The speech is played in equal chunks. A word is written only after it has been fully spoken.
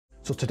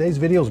So today's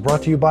video is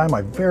brought to you by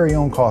my very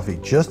own coffee,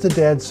 Just a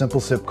Dad Simple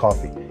Sip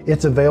Coffee.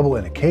 It's available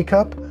in a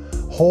K-Cup,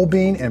 whole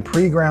bean, and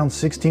pre-ground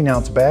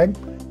 16-ounce bag.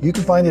 You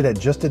can find it at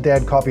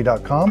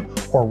justadadcoffee.com,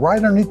 or right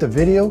underneath the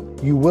video,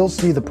 you will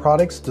see the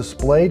products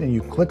displayed and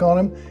you click on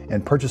them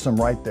and purchase them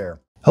right there.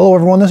 Hello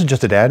everyone, this is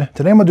Just a Dad.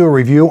 Today I'm going to do a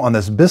review on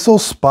this Bissell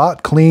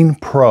Spot Clean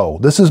Pro.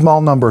 This is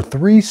model number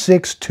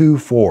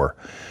 3624.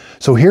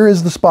 So here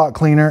is the spot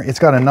cleaner. It's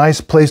got a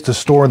nice place to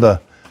store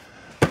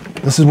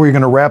this is where you're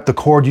going to wrap the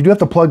cord. You do have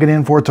to plug it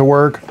in for it to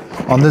work.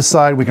 On this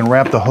side, we can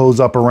wrap the hose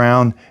up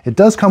around. It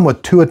does come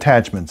with two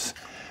attachments.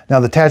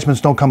 Now the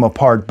attachments don't come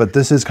apart, but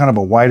this is kind of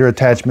a wider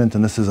attachment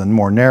and this is a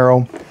more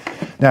narrow.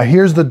 Now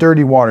here's the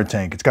dirty water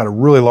tank. It's got a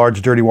really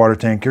large dirty water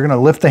tank. You're going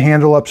to lift the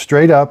handle up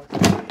straight up.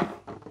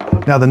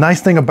 Now the nice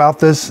thing about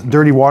this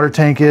dirty water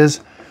tank is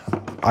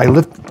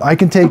I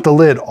can take the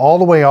lid all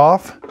the way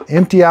off,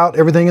 empty out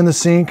everything in the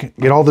sink,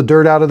 get all the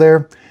dirt out of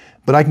there,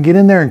 but I can get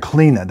in there and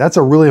clean it. That's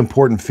a really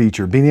important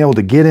feature, being able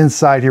to get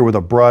inside here with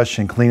a brush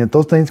and clean it.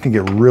 Those things can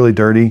get really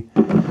dirty.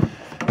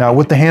 Now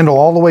with the handle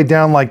all the way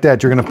down like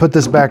that, you're going to put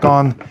this back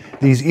on.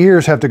 These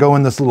ears have to go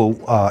in this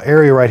little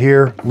area right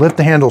here. Lift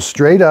the handle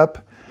straight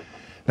up.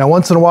 Now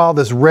once in a while,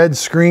 this red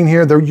screen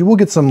here, you will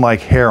get some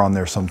like hair on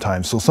there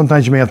sometimes. So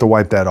sometimes you may have to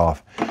wipe that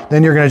off.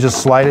 Then you're going to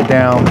just slide it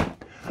down,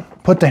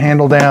 put the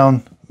handle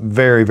down.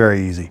 Very,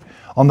 very easy.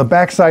 On the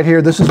back side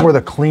here, this is where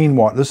the clean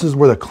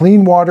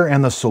water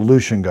and the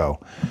solution go.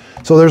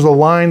 So there's a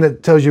line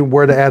that tells you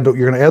where to add,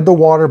 you're going to add the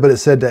water, but it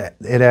said that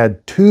it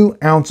add 2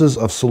 ounces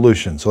of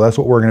solution. So that's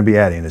what we're going to be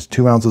adding, is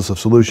 2 ounces of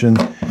solution.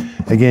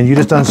 Again, you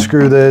just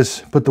unscrew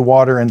this, put the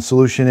water and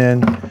solution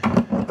in.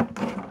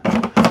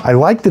 I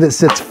like that it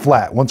sits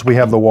flat once we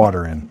have the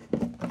water in.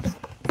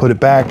 Put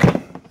it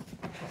back.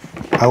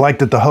 I like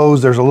that the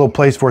hose, there's a little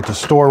place for it to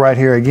store right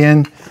here.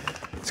 Again,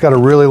 it's got a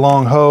really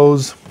long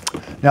hose.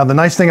 Now the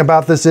nice thing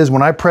about this is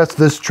when I press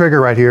this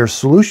trigger right here,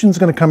 solution's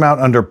going to come out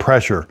under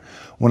pressure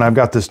when I've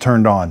got this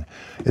turned on.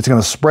 It's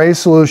going to spray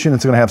solution,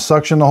 it's going to have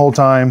suction the whole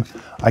time.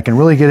 I can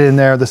really get in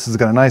there. This has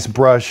got a nice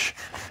brush.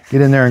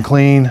 Get in there and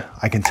clean.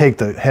 I can take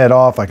the head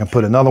off. I can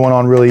put another one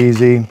on really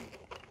easy.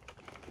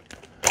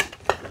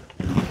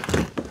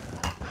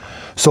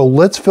 So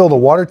let's fill the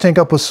water tank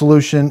up with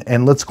solution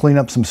and let's clean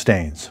up some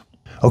stains.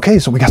 Okay,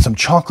 so we got some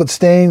chocolate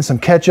stains, some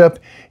ketchup.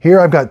 Here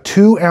I've got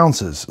 2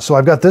 ounces. So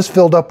I've got this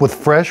filled up with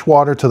fresh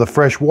water to the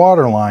fresh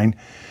water line.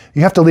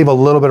 You have to leave a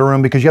little bit of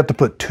room because you have to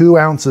put 2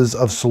 ounces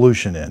of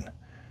solution in.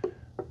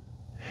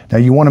 Now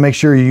you want to make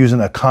sure you're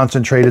using a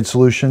concentrated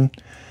solution.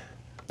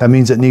 That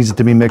means it needs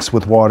to be mixed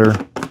with water.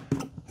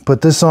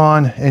 Put this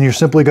on and you're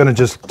simply going to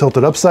just tilt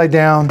it upside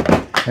down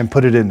and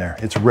put it in there.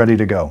 It's ready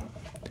to go.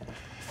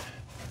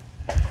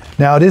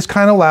 Now it is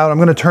kind of loud. I'm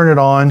going to turn it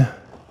on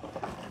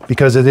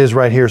because it is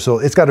right here. So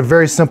it's got a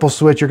very simple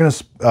switch. You're going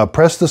to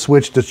press the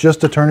switch just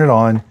to turn it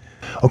on.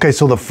 Okay,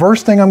 so the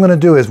first thing I'm going to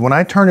do is when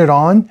I turn it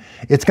on,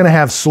 it's going to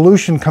have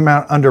solution come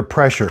out under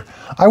pressure.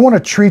 I want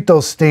to treat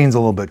those stains a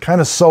little bit, kind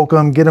of soak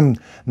them, get them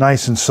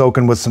nice and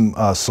soaking with some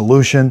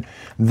solution.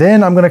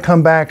 Then I'm going to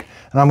come back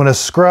and I'm going to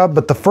scrub,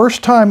 but the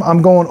first time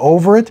I'm going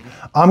over it,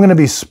 I'm going to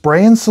be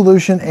spraying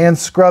solution and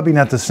scrubbing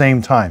at the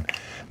same time.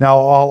 Now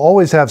I'll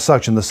always have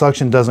suction. The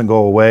suction doesn't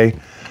go away,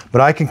 but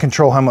I can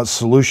control how much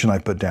solution I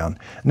put down.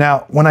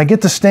 Now, when I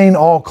get the stain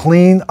all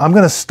clean, I'm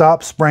going to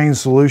stop spraying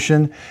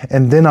solution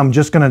and then I'm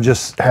just going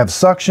to have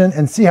suction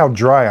and see how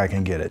dry I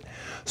can get it.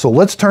 So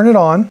let's turn it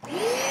on.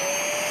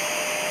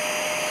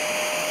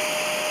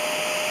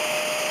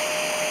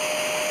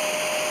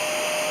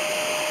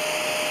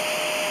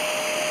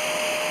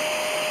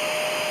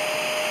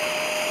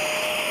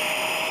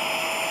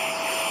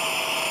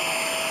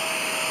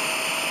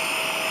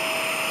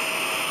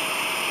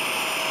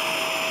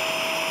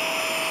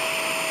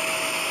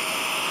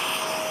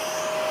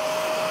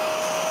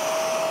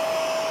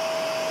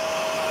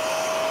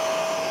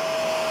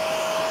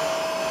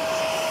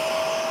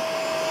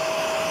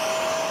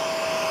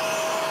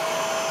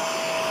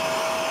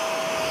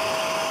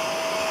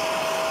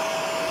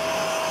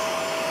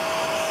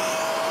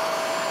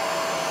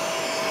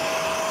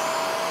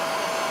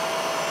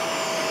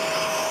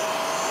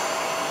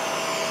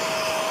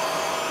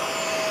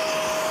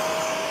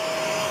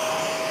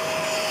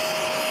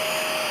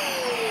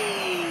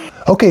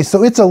 Okay,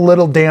 so it's a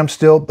little damp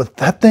still, but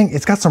that thing,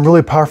 it's got some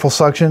really powerful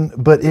suction,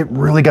 but it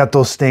really got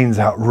those stains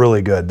out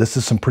really good. This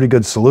is some pretty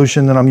good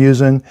solution that I'm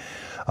using.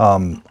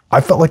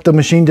 I felt like the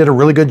machine did a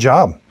really good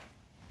job.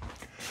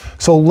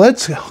 So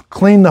let's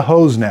clean the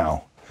hose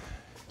now.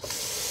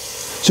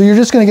 So you're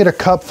just gonna get a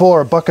cup full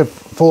or a bucket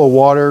full of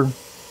water.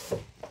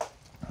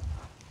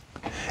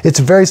 It's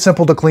very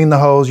simple to clean the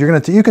hose.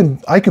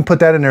 I can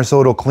put that in there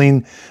so it'll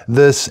clean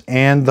this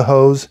and the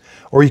hose,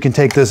 or you can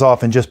take this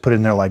off and just put it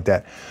in there like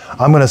that.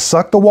 I'm gonna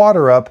suck the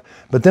water up,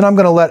 but then I'm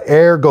gonna let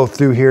air go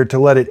through here to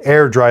let it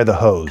air dry the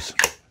hose.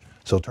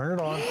 So turn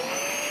it on.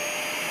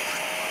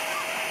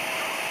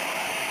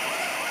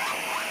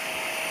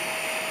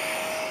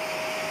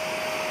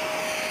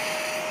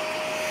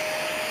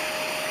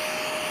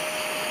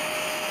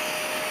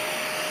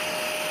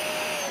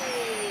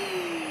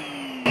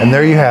 And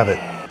there you have it.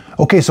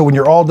 Okay, so when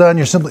you're all done,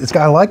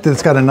 I like that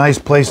it's got a nice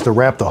place to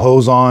wrap the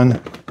hose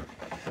on.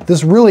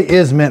 This really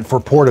is meant for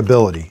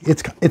portability.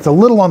 It's a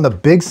little on the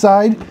big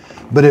side,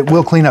 but it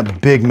will clean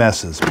up big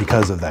messes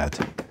because of that.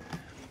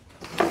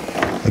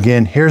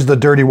 Again, here's the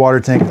dirty water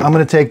tank. I'm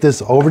gonna take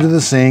this over to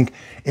the sink,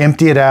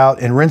 empty it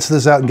out, and rinse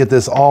this out and get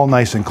this all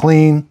nice and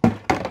clean.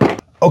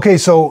 Okay,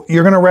 so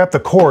you're gonna wrap the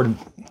cord.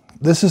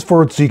 This is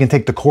so you can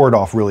take the cord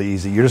off really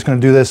easy. You're just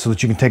gonna do this so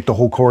that you can take the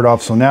whole cord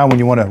off. So now when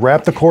you wanna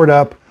wrap the cord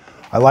up,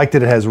 I like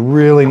that it has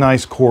really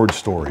nice cord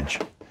storage.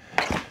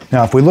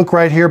 Now, if we look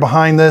right here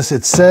behind this,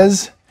 it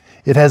says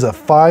it has a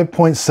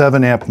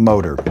 5.7 amp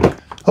motor.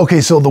 Okay,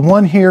 so the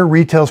one here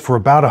retails for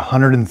about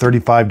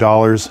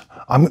 $135.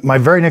 My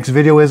very next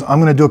video is I'm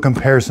gonna do a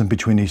comparison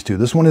between these two.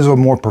 This one is a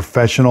more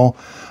professional.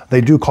 They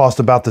do cost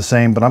about the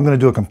same, but I'm gonna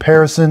do a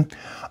comparison.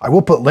 I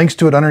will put links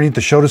to it underneath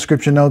the show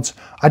description notes.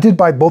 I did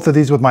buy both of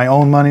these with my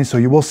own money, so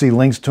you will see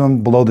links to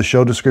them below the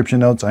show description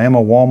notes. I am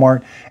a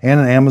Walmart and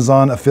an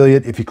Amazon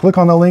affiliate. If you click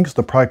on the links,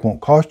 the product won't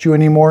cost you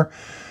anymore,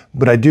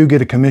 but I do get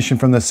a commission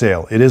from the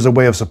sale. It is a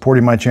way of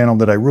supporting my channel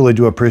that I really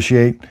do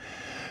appreciate.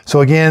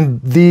 So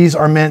again, these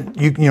are meant,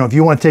 you know, if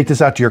you want to take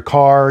this out to your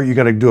car, you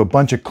got to do a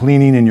bunch of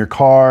cleaning in your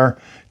car,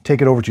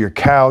 take it over to your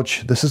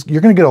couch.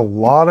 You're going to get a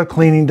lot of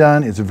cleaning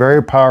done. It's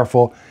very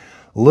powerful,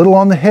 a little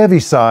on the heavy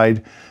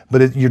side,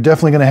 but you're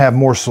definitely going to have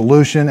more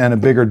solution and a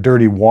bigger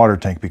dirty water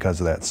tank because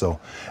of that. So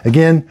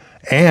again,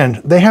 and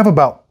they have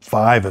about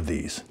 5 of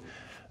these.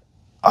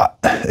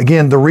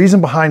 Again, the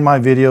reason behind my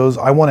videos,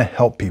 I want to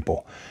help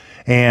people.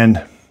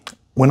 And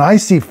when I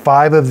see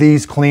 5 of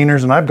these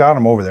cleaners, and I've got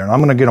them over there, and I'm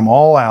going to get them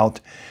all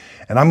out,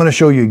 and I'm going to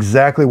show you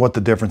exactly what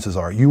the differences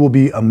are. You will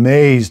be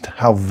amazed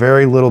how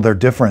very little they're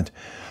different.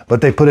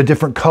 But they put a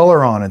different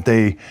color on it.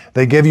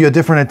 They give you a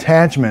different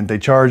attachment. They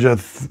charge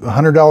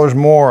 $100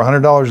 more,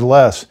 $100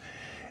 less.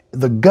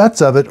 The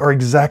guts of it are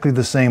exactly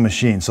the same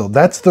machine. So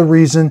that's the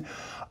reason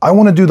I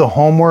want to do the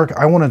homework.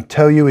 I want to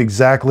tell you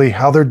exactly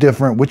how they're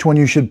different, which one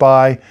you should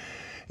buy.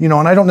 You know,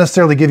 and I don't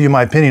necessarily give you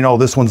my opinion, oh,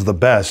 this one's the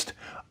best.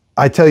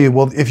 I tell you,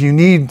 well, if you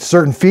need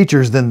certain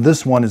features, then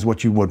this one is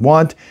what you would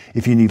want.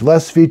 If you need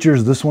less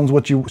features, this one's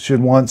what you should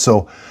want.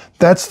 So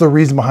that's the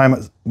reason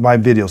behind my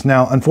videos.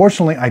 Now,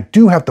 unfortunately, I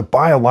do have to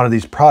buy a lot of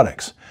these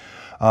products.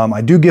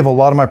 I do give a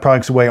lot of my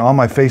products away on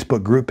my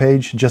Facebook group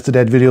page, Just a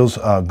Dad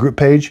Videos group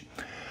page.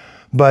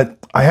 But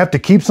I have to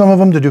keep some of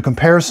them to do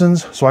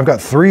comparisons. So I've got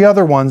 3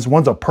 other ones.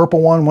 One's a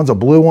purple one, one's a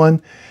blue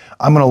one.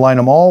 I'm going to line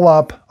them all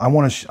up.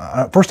 First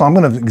of all, I'm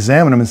going to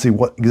examine them and see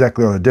what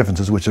exactly are the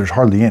differences, which there's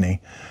hardly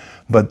any.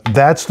 But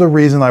that's the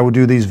reason I would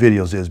do these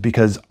videos, is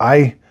because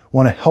I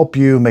want to help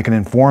you make an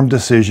informed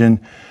decision.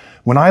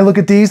 When I look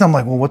at these, I'm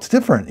like, well, what's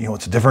different? You know,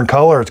 it's a different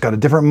color. It's got a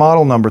different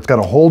model number. It's got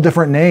a whole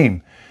different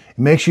name. It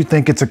makes you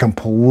think it's a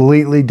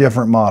completely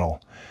different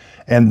model.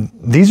 And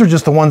these are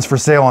just the ones for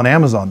sale on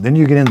Amazon. Then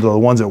you get into the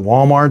ones at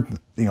Walmart.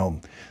 You know,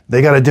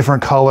 they got a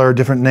different color,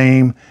 different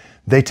name.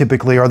 They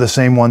typically are the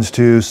same ones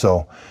too.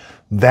 So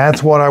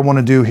that's what I want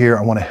to do here.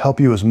 I want to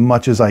help you as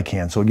much as I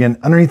can. So again,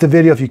 underneath the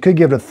video, if you could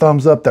give it a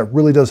thumbs up, that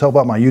really does help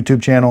out my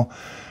YouTube channel.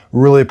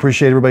 Really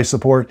appreciate everybody's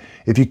support.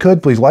 If you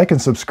could, please like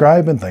and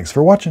subscribe, and thanks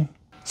for watching.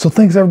 So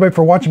thanks everybody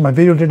for watching my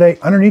video today.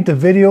 Underneath the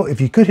video,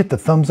 if you could hit the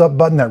thumbs up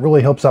button, that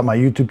really helps out my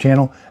YouTube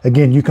channel.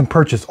 Again, you can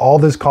purchase all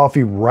this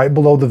coffee right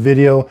below the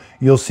video.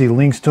 You'll see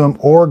links to them,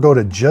 or go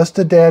to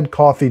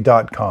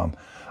justadadcoffee.com.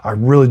 I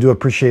really do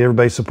appreciate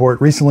everybody's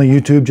support. Recently,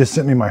 YouTube just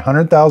sent me my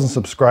 100,000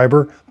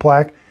 subscriber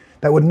plaque.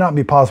 That would not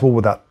be possible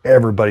without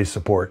everybody's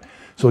support.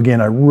 So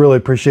again, I really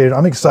appreciate it.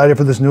 I'm excited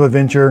for this new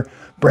adventure,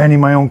 branding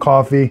my own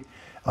coffee.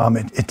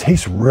 It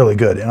tastes really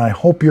good, and I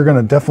hope you're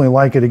gonna definitely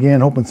like it. Again,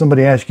 hoping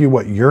somebody asks you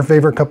what your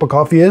favorite cup of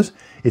coffee is.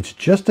 It's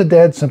Just a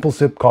Dad Simple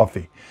Sip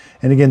Coffee.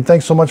 And again,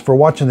 thanks so much for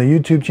watching the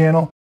YouTube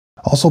channel.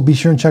 Also, be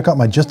sure and check out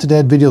my Just a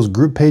Dad Videos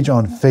group page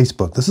on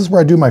Facebook. This is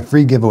where I do my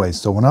free giveaways.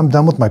 So when I'm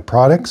done with my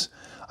products,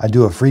 I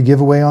do a free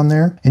giveaway on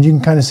there, and you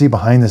can kind of see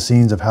behind the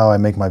scenes of how I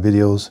make my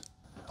videos.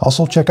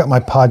 Also, check out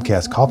my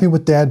podcast, Coffee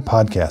with Dad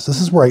Podcast.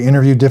 This is where I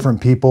interview different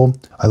people.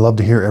 I love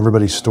to hear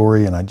everybody's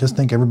story, and I just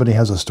think everybody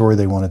has a story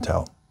they want to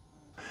tell.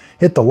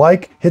 Hit the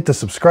like, hit the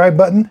subscribe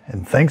button,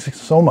 and thanks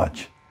so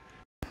much.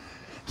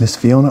 Miss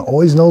Fiona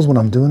always knows when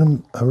I'm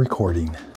doing a recording.